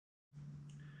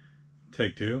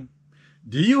Take two.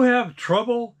 Do you have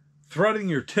trouble threading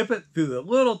your tippet through the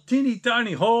little teeny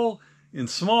tiny hole in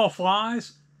small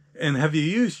flies? And have you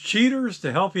used cheaters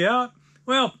to help you out?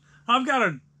 Well, I've got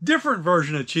a different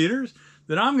version of cheaters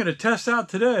that I'm going to test out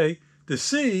today to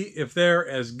see if they're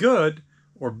as good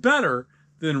or better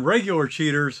than regular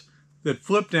cheaters that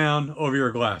flip down over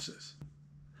your glasses.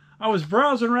 I was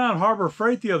browsing around Harbor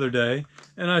Freight the other day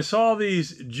and I saw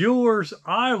these Jewelers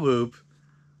Loupe,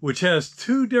 which has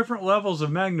 2 different levels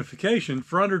of magnification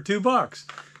for under $2.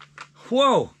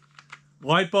 Whoa!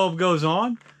 Light bulb goes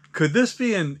on. Could this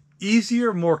be an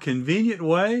easier, more convenient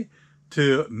way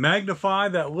to magnify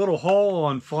that little hole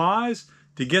on flies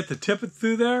to get the tippet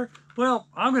through there? Well,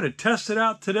 I'm going to test it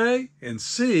out today and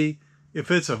see if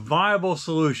it's a viable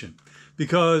solution,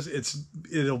 because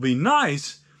it'll be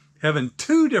nice having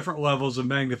 2 different levels of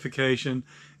magnification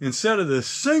instead of the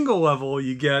single level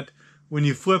you get when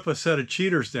you flip a set of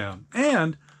cheaters down.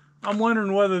 And I'm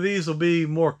wondering whether these will be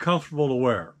more comfortable to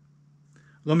wear.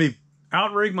 Let me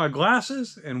outrig my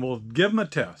glasses and we'll give them a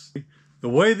test. The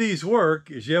way these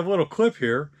work is you have a little clip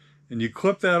here and you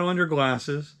clip that on your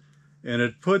glasses and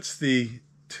it puts the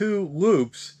 2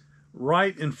 loops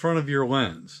right in front of your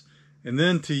lens. And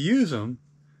then to use them,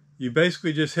 you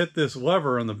basically just hit this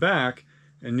lever on the back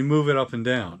and you move it up and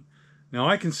down. Now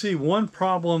I can see one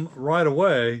problem right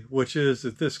away, which is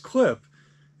that this clip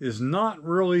is not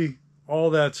really all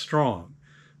that strong.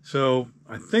 So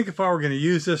I think if I were going to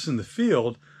use this in the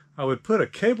field, I would put a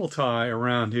cable tie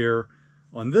around here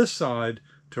on this side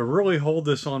to really hold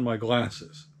this on my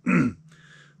glasses.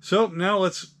 So now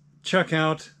let's check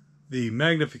out the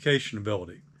magnification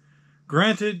ability.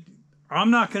 Granted, I'm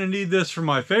not going to need this for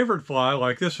my favorite fly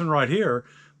like this one right here,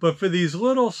 but for these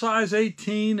little size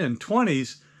 18 and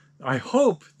 20s, I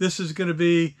hope this is going to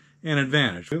be an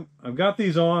advantage. I've got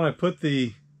these on. I put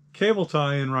the cable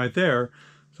tie in right there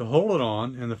to hold it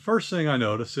on, and the first thing I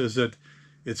notice is that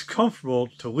it's comfortable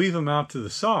to leave them out to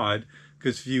the side,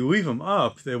 because if you leave them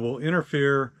up, they will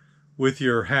interfere with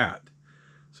your hat.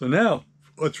 So now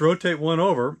let's rotate one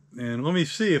over and let me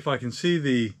see if I can see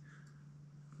the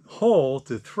hole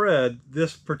to thread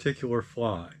this particular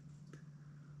fly.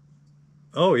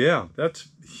 Oh yeah, that's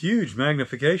huge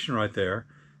magnification right there.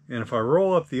 And if I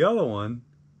roll up the other one,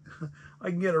 I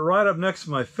can get it right up next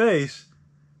to my face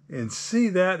and see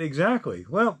that exactly.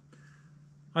 Well,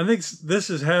 I think this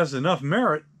has enough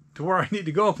merit to where I need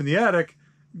to go up in the attic,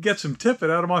 get some tippet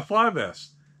out of my fly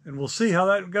vest, and we'll see how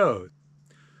that goes.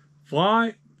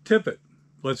 Fly, tippet.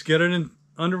 Let's get it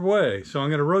underway. So I'm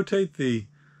going to rotate the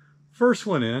first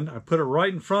one in. I put it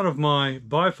right in front of my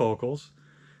bifocals,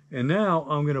 and now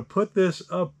I'm going to put this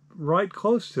up right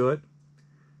close to it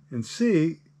and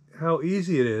see how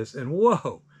easy it is. And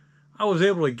whoa, I was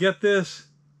able to get this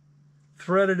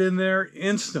threaded in there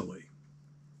instantly.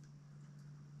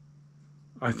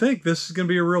 I think this is going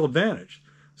to be a real advantage.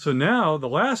 So now the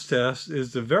last test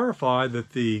is to verify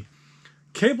that the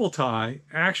cable tie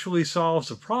actually solves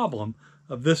the problem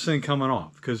of this thing coming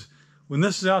off. Because when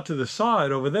this is out to the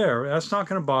side over there, that's not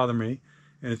going to bother me.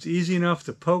 And it's easy enough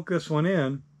to poke this one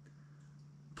in,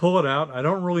 pull it out. I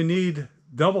don't really need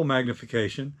double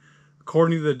magnification.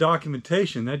 According to the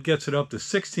documentation, that gets it up to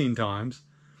 16 times.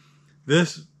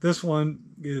 This one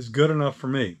is good enough for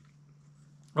me.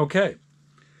 Okay,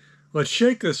 let's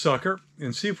shake this sucker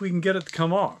and see if we can get it to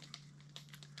come off.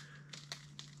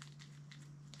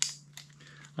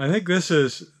 I think this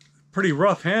is pretty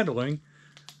rough handling.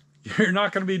 You're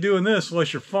not going to be doing this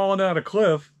unless you're falling down a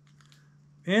cliff.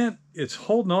 And it's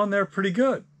holding on there pretty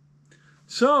good.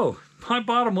 So, my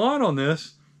bottom line on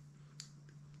this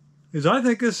is I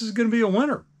think this is going to be a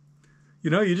winner. You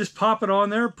know, you just pop it on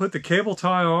there, put the cable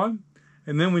tie on,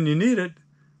 and then when you need it,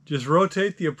 just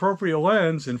rotate the appropriate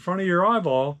lens in front of your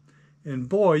eyeball, and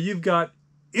boy, you've got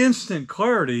instant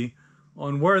clarity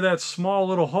on where that small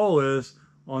little hole is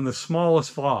on the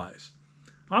smallest flies.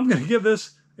 I'm going to give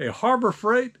this a Harbor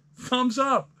Freight thumbs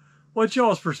up. What's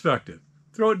y'all's perspective?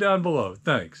 Throw it down below.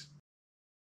 Thanks.